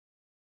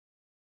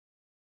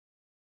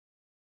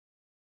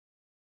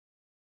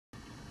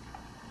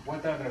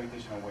what are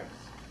gravitational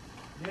waves?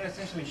 They are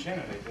essentially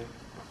generated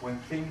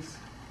when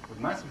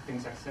massive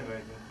things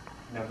accelerated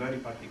in a very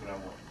particular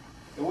way.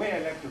 The way I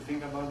like to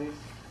think about this,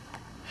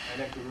 I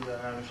like to do the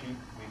analogy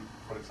with,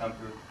 for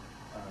example,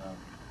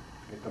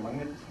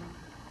 electromagnetism.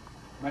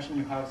 Imagine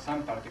you have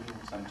some particle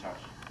with some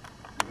charge.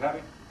 You grab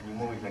it and you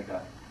move it like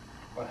that.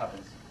 What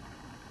happens?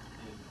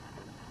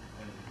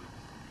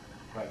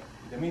 Right.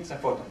 It emits a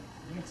photon.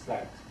 It emits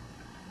light.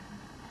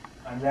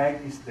 And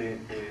light is the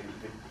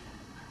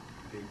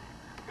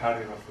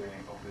carrier of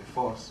the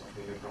force, of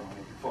the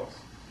electromagnetic force.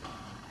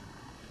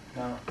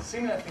 Now,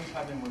 similar things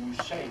happen when you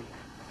shake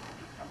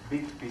a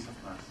big piece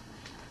of mass.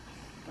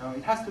 Now,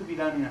 it has to be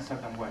done in a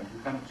certain way.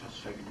 You cannot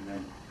just shake it in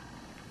any.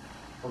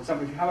 For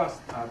example, if you have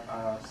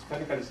a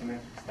spherically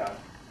symmetric star,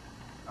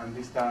 and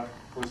this star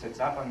pulsates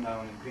up and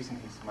down,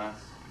 increasing its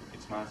mass,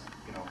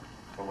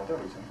 for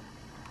whatever reason,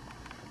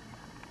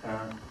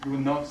 you will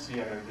not see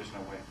a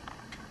gravitational wave.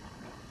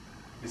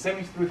 The same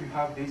is true if you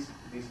have this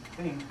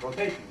thing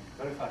rotating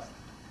very fast.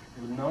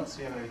 You will not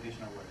see a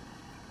gravitational wave.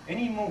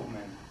 Any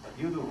movement that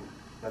you do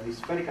that is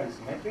spherically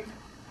symmetric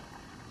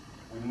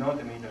will not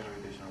emit a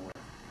gravitational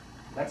wave.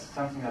 That's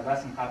something that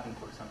doesn't happen,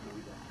 for example,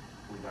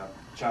 with a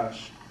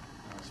charged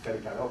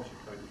spherical object.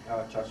 Right? If you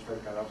have a charged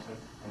spherical object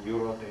and you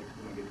rotate,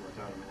 you don't get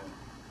whatever you want.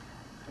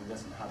 It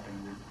doesn't happen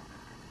with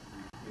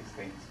these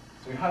things.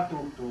 So you have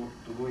to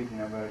do it in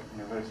a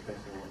very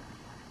special way.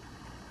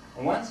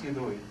 And once you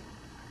do it,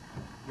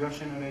 you are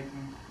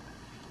generating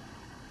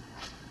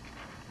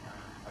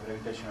a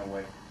gravitational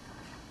wave.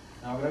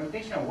 Now,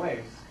 gravitational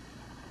waves,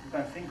 you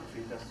can think of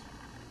it as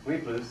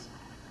ripples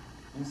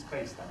in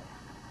space-time.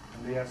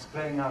 And they are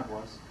spreading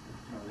upwards,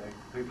 like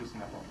ripples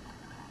in a pond.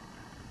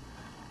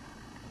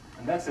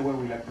 And that's the way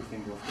we like to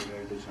think of the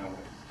gravitational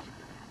waves.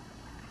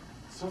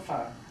 So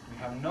far, we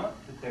have not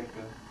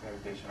detected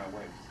gravitational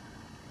waves.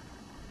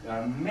 There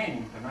are many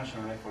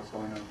international efforts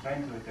going on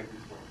trying to detect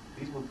these waves.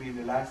 This would be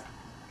the last,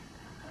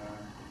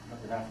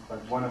 not the last,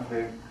 but one of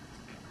the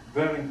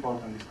very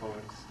important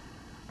discoveries.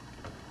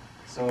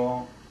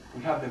 So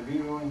we have the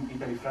Virgo in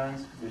Italy,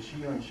 France, the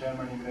Geo in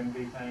Germany, Great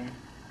Britain,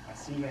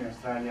 ASIGA in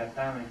Australia,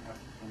 TAM in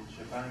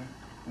Japan.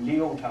 In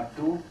LIGO we have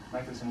two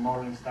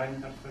Michelson-Morley style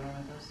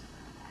interferometers.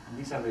 And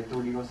these are the two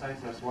LIGO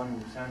sites. There's one in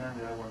Louisiana,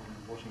 the other one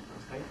in Washington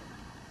State.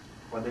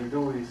 What they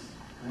do is,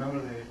 remember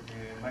the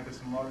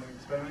Michelson-Morley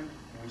experiment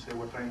in which they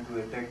were trying to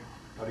detect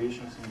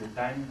variations in the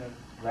time that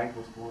light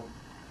was going,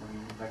 when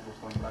light was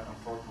going back and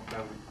forth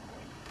compared with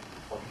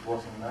what it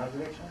was in another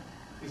direction?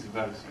 This is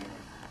very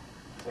similar.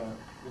 So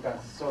you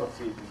can sort of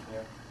see it in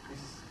here. This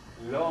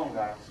is long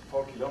arcs,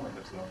 4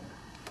 kilometers long,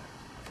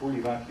 fully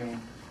vacuumed,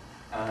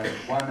 and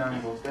one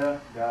arm goes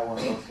there, the other one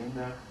goes in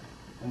there.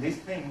 And these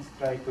things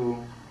try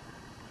to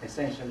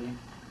essentially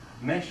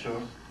measure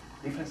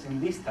difference in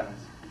distance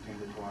between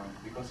the two arms,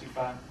 because if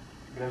a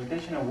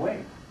gravitational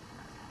wave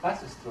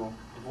passes through,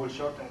 it will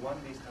shorten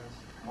one distance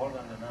more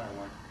than another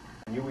one,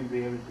 and you will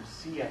be able to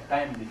see a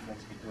time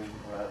difference between,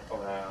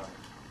 or a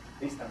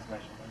distance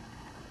measurement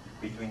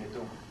between the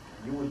two.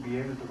 You will be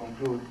able to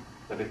conclude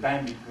that the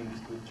time between these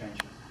two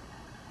changes.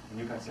 And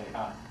you can say,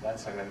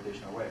 that's a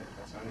gravitational wave.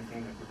 That's the only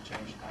thing that could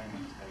change time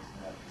in space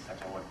in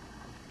such a way.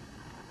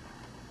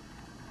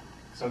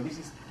 So this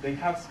is, they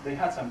had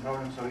some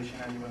problems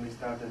originally when they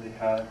started. They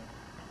had,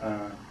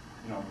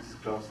 this is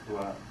close to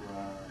a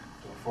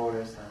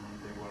forest, and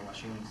there were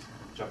machines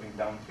chopping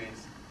down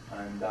trees,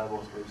 and that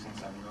was producing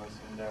some noise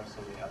in there,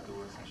 so they had to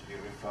essentially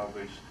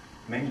refurbish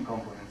many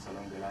components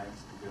along the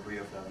lines to get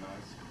rid of that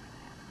noise.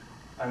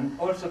 And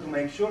also to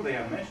make sure they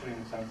are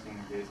measuring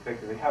something they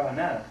expected. They have an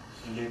ad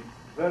in the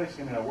very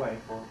similar way,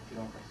 4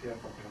 kilometers here,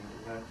 4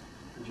 kilometers there,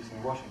 which is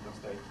in Washington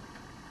State.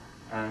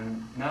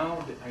 And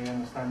now I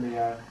understand they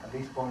are, at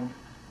this point,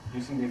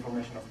 using the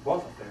information of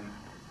both of them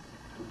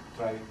to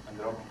try and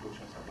draw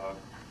conclusions about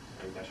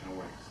gravitational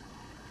waves.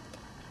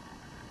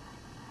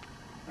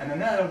 And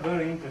another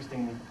very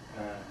interesting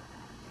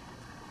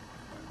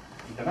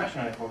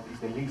international effort is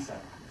the LISA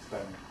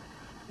experiment.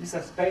 This is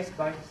a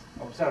space-based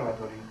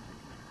observatory.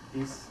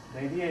 The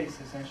idea is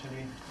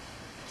essentially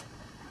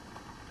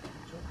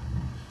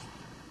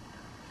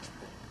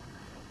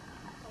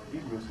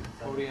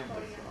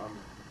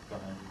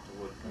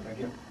Thank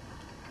you.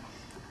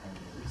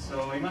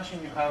 So imagine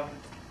you have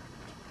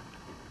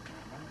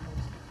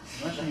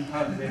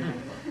the,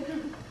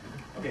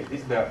 okay,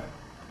 this is the Earth.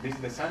 This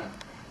is the Sun,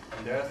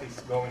 and the Earth is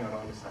going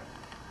around the Sun.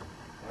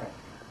 Right?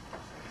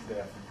 This is the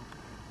Earth.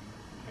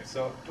 Okay,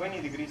 so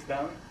 20 degrees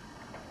down,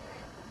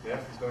 the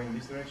Earth is going in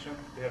this direction.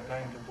 They are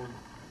trying to put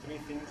 3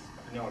 things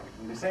in orbit,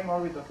 in the same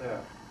orbit of the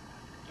Earth,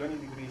 20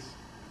 degrees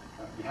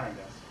behind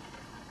us.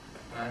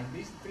 And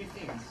these 3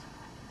 things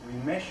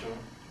will measure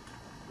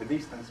the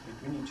distance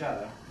between each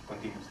other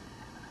continuously.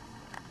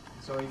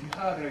 So if you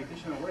have a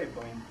gravitational wave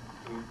going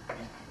through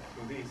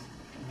this,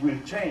 it will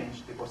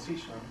change the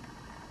position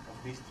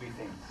of these 3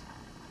 things.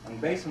 And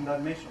based on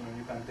that measurement,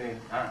 you can tell,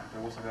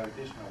 there was a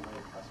gravitational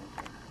wave passing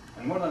through.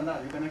 And more than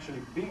that, you can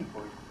actually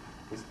pinpoint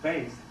the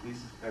space this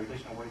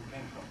gravitational wave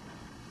came from.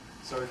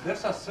 So if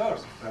there's a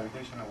source of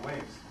gravitational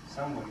waves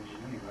somewhere in the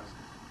universe,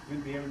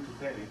 we'll be able to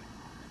tell it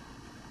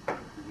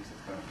with this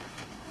experiment.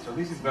 So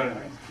this is very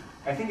nice.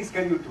 I think it's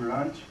scheduled to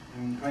launch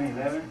in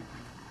 2011,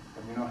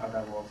 but you know how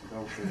that works. It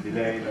always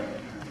delayed.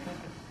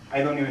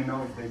 I don't even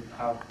know if they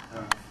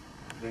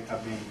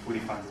have been fully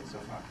funded so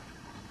far.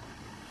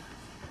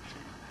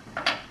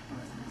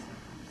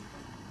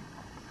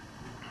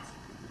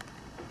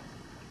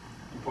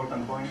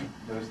 Important point,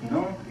 there is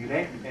no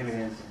direct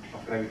evidence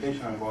of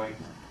gravitational waves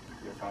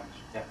in your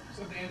function. Yeah.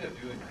 So if they end up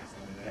doing this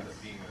and it ends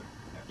up being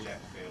a jet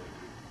failure,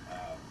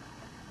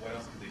 what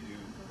else could they do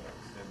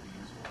that would be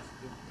useful?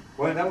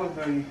 Well,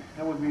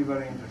 that would be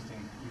very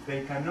interesting. If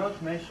they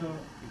cannot measure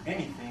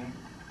anything,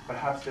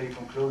 perhaps they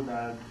conclude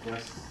that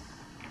there's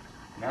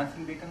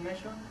nothing they can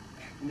measure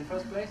in the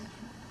first place,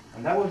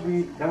 and that would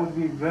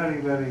be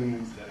very,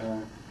 very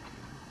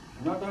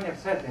not only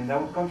upsetting. That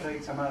would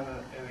contradict some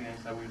other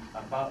evidence that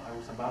I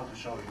was about to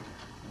show you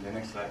in the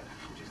next slide,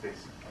 which is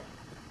this.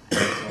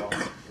 So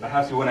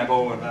perhaps you want to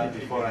go over that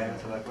before I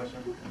answer that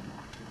question.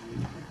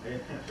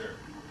 Sure.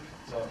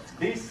 So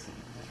this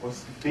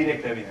was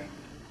direct evidence.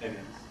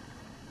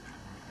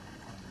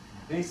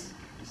 This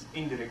is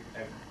indirect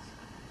evidence.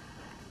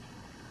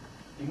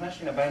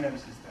 Imagine a binary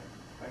system,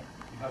 right?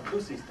 You have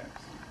two systems.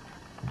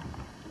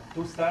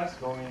 Two stars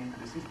going,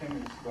 the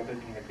system is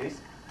rotating like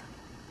this.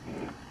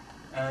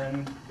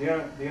 And they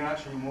are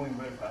actually moving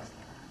very fast.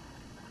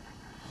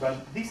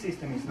 But this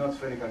system is not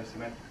spherically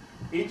symmetric.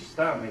 Each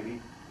star may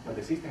be, but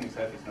the system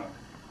itself is not,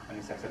 and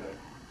it's accelerating.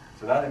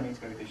 So that emits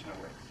gravitational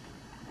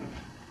waves.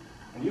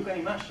 And you can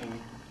imagine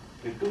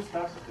the two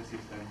stars of the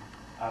system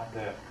up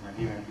there in a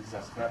given, it's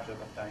a snapshot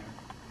of time,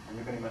 and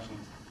you can imagine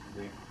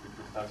the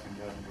two stars in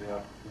there, and they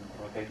are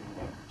rotating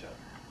around each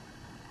other.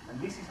 And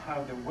this is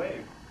how the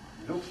wave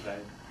looks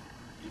like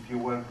if you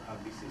were to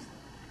have this system,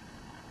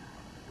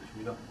 which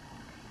we don't.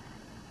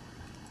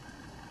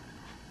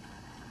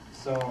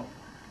 So,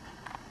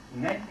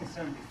 in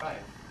 1975,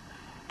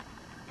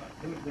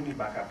 let me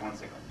back up 1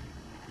 second.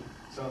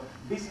 So,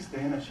 this is the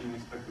energy we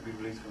expect to be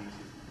released from the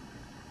system.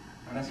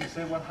 And as you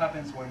said, what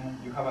happens when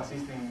you have a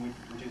system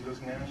which is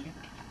losing energy?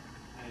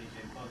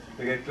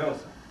 They get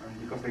closer.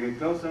 And because they get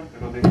closer, they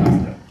rotate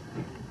faster.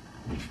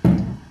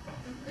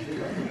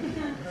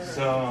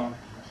 So,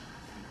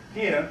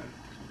 here,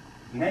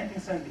 in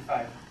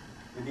 1975,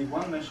 we did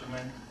one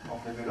measurement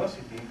of the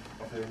velocity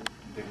of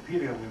the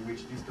period with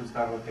which these two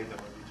stars rotate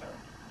about each other.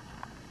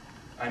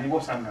 And it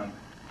was some number.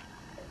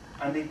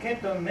 And they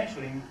kept on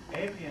measuring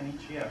every and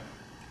each year,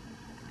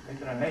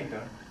 later and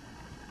later.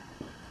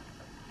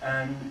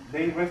 And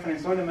they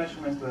referenced all the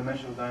measurements to the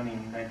measure done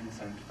in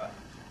 1975.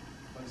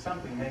 For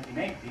example, in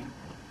 1980,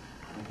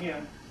 in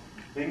here,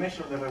 they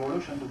measured the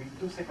revolution to be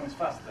 2 seconds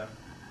faster.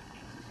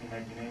 This is in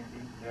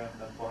 1980, there at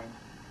that point,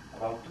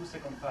 about 2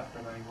 seconds faster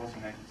than it was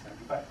in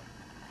 1975.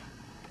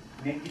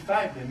 In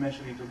 85, they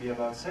measured it to be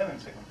about 7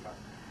 seconds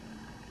faster.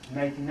 In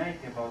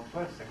 1990, about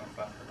 12 seconds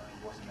faster than it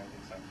was in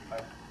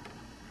 1975.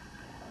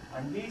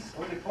 And these,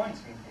 all the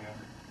points in here,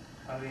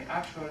 are the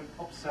actual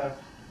observed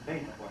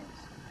data points.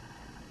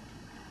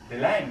 The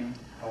line,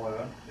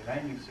 however, the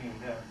line you see in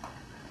there,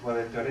 is what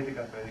the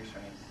theoretical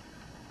prediction is.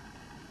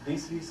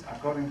 This is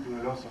according to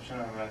the laws of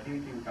general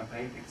relativity. We can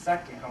predict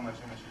exactly how much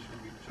energy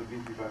should be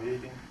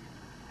radiating,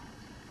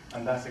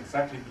 and that's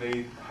exactly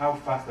predict how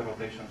fast the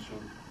rotation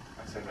should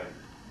accelerate.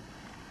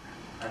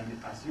 And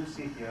as you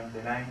see here,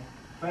 the line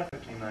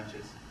perfectly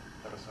matches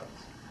the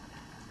results.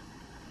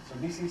 So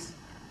this is,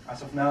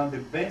 as of now, the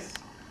best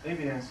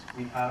evidence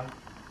we have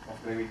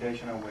of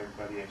gravitational wave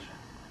radiation.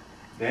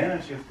 The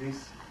energy of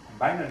this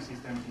binary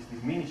system is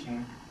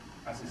diminishing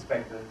as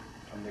expected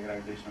from the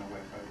gravitational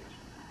wave radiation.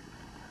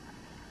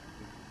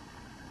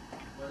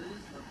 What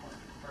is the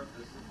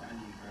purpose of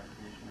finding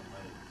gravitational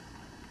waves?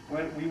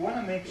 Well, we want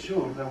to make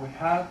sure that we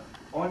have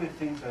all the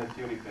things that the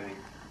theory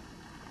predicts.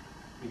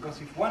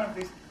 Because if one of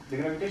these, the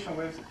gravitational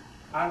waves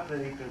are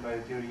predicted by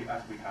the theory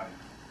as we have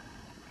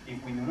it.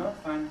 If we do not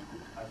find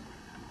a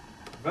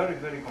very,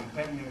 very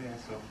compelling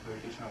evidence of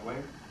gravitational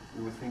wave,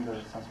 we would think that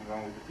there's something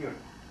wrong with the theory.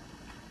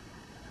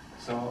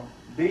 So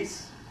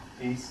this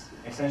is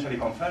essentially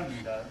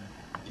confirming that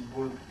it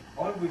would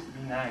always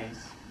be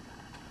nice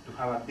to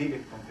have a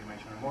direct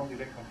confirmation, a more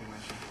direct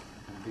confirmation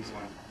than this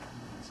one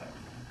inside.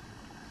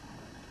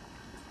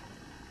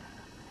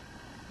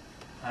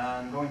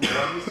 And going to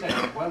what we said,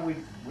 what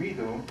would we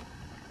do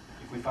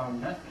if we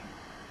found nothing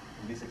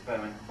in this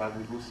experiment, but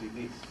we do see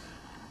this?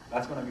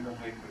 That's going to be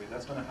contradictory.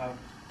 That's going to have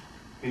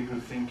people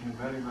thinking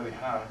very, very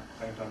hard,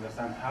 trying to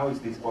understand how is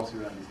this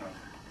possible and it's not.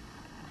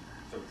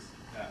 So it's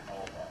not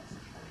all lost.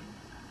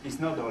 It's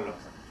not all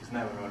lost. It's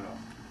never all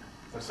lost.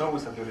 There's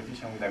always a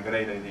theoretician with a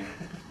great idea.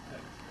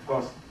 Of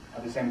course,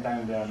 at the same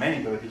time, there are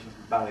many theoreticians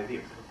with bad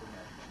ideas.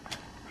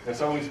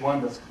 There's always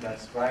one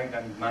that's right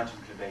and matches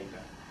the data.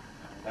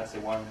 And that's the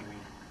one we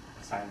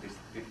assign this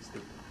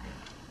stick.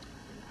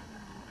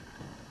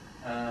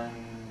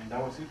 And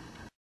that was it.